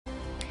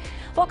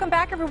Welcome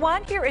back,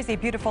 everyone. Here is a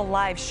beautiful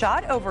live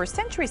shot over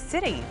Century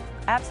City.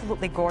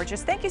 Absolutely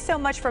gorgeous. Thank you so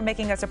much for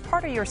making us a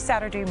part of your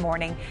Saturday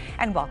morning,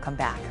 and welcome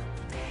back.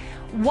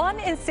 1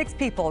 in 6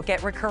 people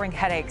get recurring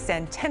headaches,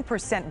 and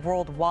 10%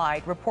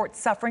 worldwide report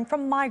suffering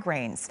from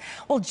migraines.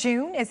 Well,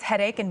 June is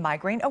Headache and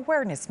Migraine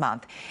Awareness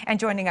Month. And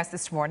joining us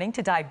this morning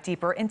to dive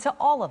deeper into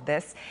all of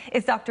this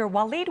is Dr.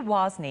 Walid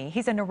Wazni.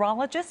 He's a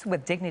neurologist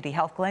with Dignity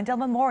Health Glendale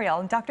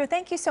Memorial. And Doctor,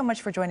 thank you so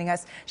much for joining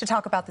us to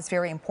talk about this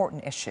very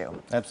important issue.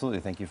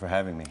 Absolutely. Thank you for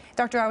having me.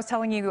 Doctor, I was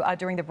telling you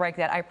during the break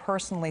that I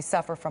personally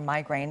suffer from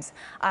migraines.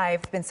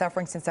 I've been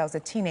suffering since I was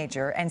a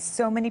teenager, and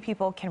so many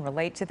people can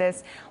relate to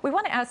this. We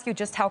want to ask you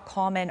just how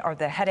common are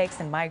the headaches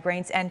and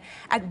migraines, and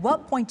at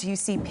what point do you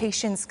see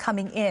patients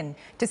coming in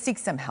to seek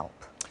some help?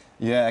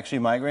 Yeah, actually,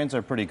 migraines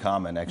are pretty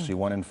common. Actually,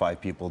 1 in 5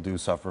 people do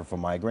suffer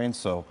from migraines.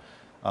 So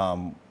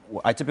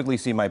I typically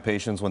see my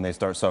patients when they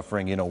start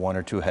suffering, 1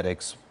 or 2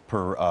 headaches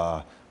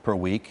per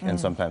week, and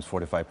sometimes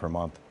 4 to 5 per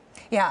month.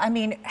 Yeah, I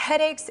mean,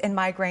 headaches and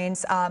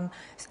migraines,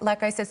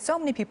 like I said, so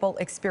many people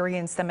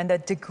experience them, and the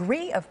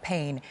degree of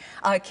pain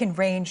can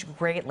range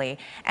greatly.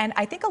 And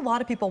I think a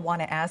lot of people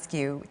want to ask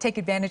you, take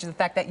advantage of the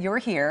fact that you're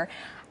here.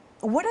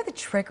 What are the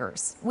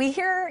triggers? We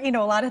hear, a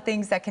lot of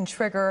things that can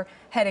trigger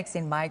headaches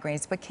and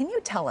migraines, but can you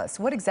tell us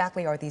what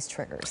exactly are these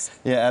triggers?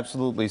 Yeah,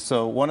 absolutely.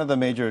 So one of the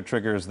major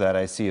triggers that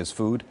I see is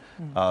food.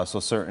 So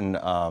certain,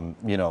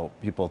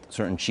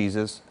 certain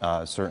cheeses,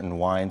 certain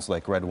wines,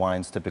 like red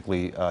wines,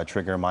 typically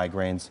trigger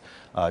migraines.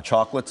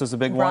 Chocolates is a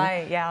big one.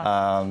 Right,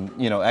 yeah.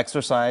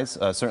 Exercise,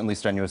 certainly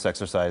strenuous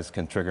exercise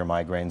can trigger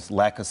migraines.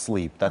 Lack of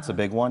sleep, that's a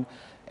big one.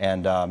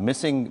 And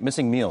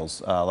missing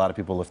meals. A lot of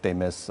people, if they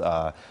miss,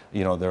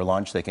 their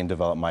lunch, they can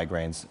develop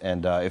migraines.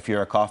 And if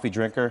you're a coffee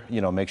drinker,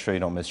 make sure you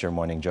don't miss your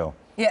morning Joe.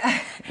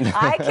 Yeah,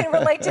 I can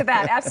relate to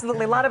that.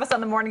 Absolutely. A lot of us on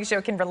the morning show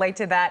can relate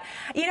to that.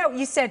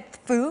 You said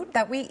food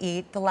that we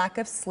eat, the lack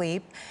of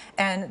sleep,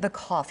 and the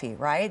coffee,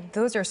 right?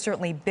 Those are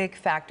certainly big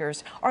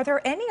factors. Are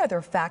there any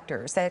other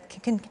factors that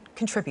can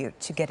contribute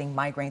to getting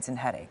migraines and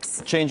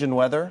headaches? Change in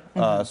weather.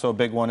 So a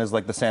big one is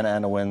like the Santa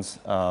Ana winds.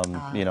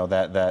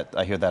 That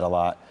I hear that a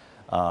lot.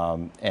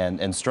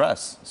 And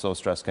stress. So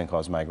stress can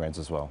cause migraines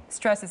as well.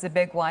 Stress is a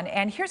big one.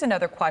 And here's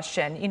another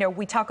question.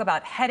 We talk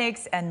about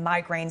headaches and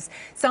migraines.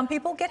 Some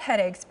people get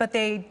headaches, but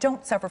they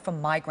don't suffer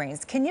from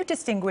migraines. Can you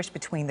distinguish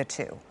between the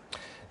two?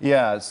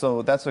 Yeah,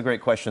 so that's a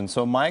great question.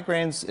 So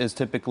migraines is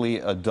typically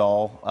a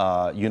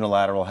dull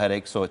unilateral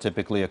headache, so it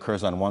typically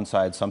occurs on one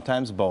side,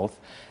 sometimes both,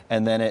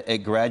 and then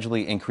it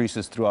gradually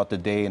increases throughout the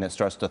day and it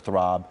starts to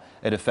throb.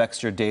 It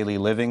affects your daily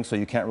living, so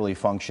you can't really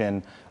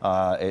function.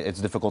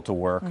 It's difficult to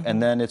work. And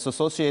then it's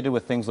associated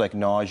with things like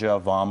nausea,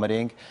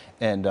 vomiting,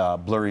 and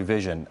blurry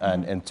vision.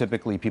 And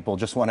typically people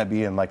just want to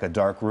be in like a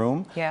dark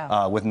room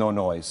with no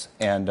noise.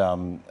 And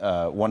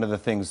one of the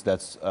things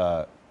that's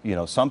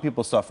some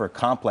people suffer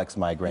complex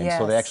migraines,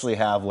 so they actually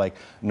have like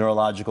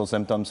neurological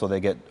symptoms, so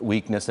they get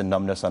weakness and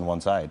numbness on one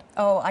side.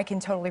 Oh, I can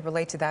totally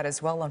relate to that as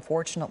well,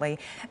 unfortunately.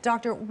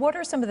 Doctor, what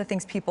are some of the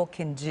things people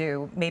can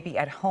do, maybe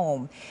at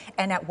home,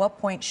 and at what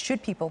point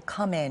should people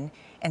come in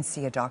and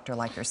see a doctor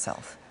like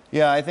yourself?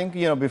 Yeah, I think,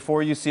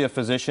 before you see a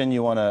physician,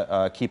 you want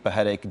to keep a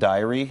headache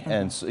diary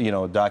and,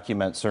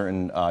 document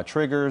certain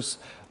triggers,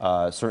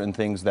 certain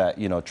things that,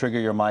 trigger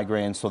your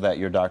migraines so that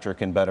your doctor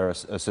can better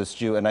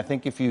assist you. And I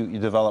think if you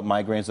develop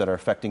migraines that are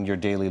affecting your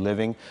daily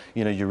living,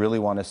 you really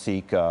want to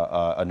seek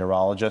a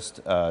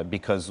neurologist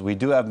because we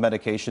do have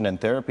medication and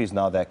therapies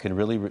now that can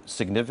really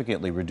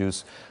significantly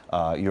reduce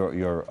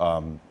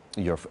your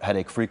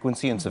headache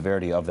frequency and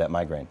severity of that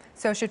migraine.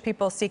 So should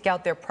people seek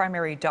out their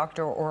primary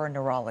doctor or a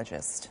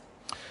neurologist?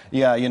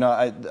 Yeah,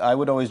 I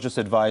would always just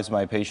advise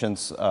my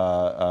patients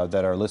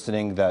that are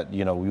listening that,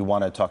 we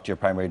want to talk to your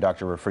primary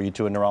doctor, refer you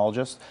to a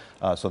neurologist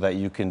so that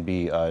you can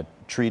be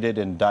treated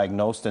and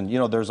diagnosed. And,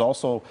 there's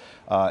also,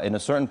 in a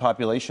certain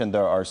population,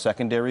 there are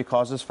secondary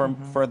causes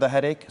for the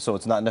headache. So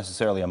it's not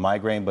necessarily a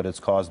migraine, but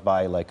it's caused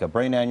by like a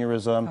brain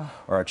aneurysm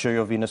or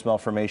arteriovenous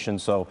malformation.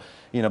 So,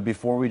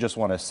 before we just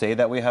want to say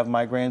that we have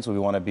migraines, we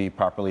want to be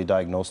properly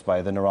diagnosed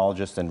by the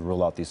neurologist and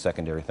rule out these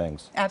secondary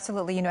things.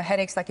 Absolutely.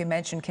 Headaches, like you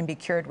mentioned, can be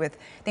cured with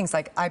things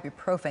like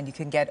ibuprofen you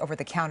can get over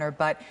the counter,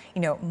 but,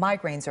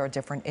 migraines are a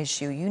different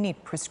issue. You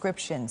need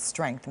prescription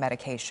strength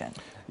medication.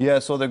 Yeah,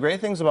 so the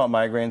great things about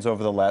migraines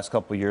over the last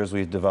couple of years,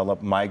 we've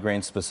developed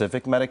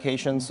migraine-specific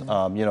medications.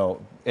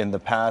 In the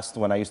past,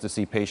 when I used to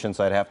see patients,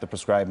 I'd have to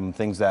prescribe them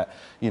things that,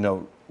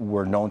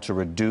 were known to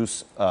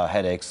reduce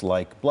headaches,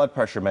 like blood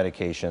pressure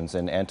medications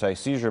and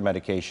anti-seizure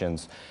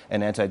medications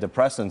and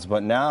antidepressants.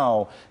 But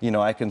now,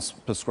 I can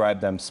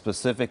prescribe them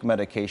specific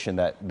medication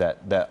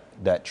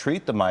that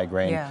treat the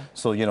migraine,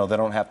 so they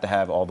don't have to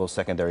have all those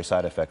secondary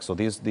side effects. So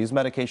these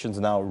medications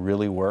now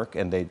really work,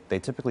 and they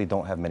typically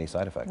don't have many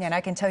side effects. Yeah, and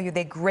I can tell you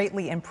they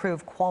greatly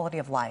improve quality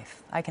of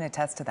life. I can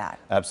attest to that.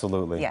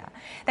 Absolutely. Yeah.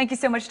 Thank you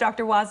so much,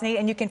 Dr. Wazni,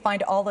 and you can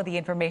find all of the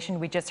information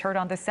we just heard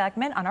on this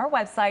segment on our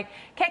website,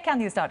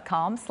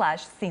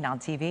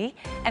 KCALnews.com/SeenOnTV,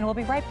 and we'll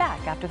be right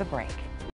back after the break.